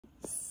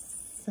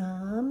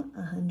Psalm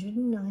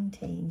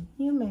 119,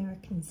 New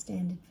American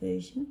Standard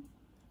Version,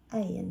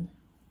 Ayin.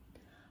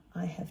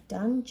 I have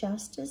done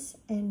justice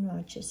and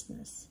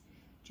righteousness.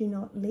 Do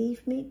not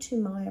leave me to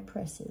my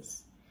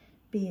oppressors.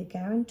 Be a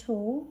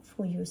guarantor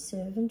for your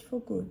servant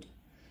for good.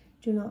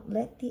 Do not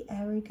let the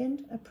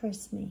arrogant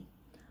oppress me.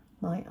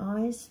 My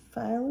eyes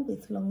fail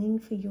with longing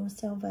for your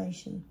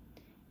salvation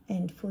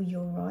and for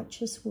your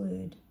righteous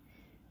word.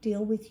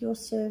 Deal with your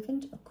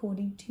servant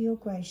according to your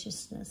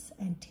graciousness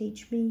and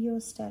teach me your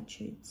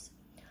statutes.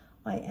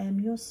 I am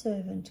your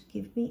servant.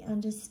 Give me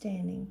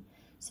understanding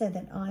so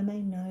that I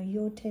may know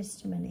your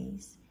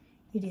testimonies.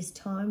 It is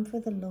time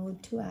for the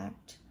Lord to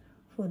act,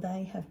 for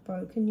they have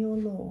broken your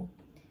law.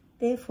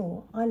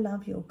 Therefore, I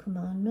love your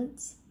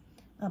commandments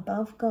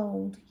above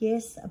gold,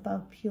 yes,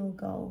 above pure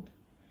gold.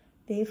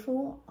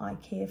 Therefore, I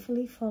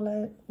carefully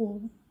follow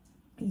all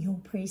your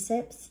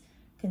precepts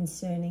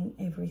concerning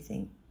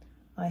everything.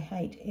 I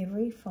hate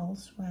every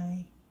false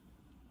way.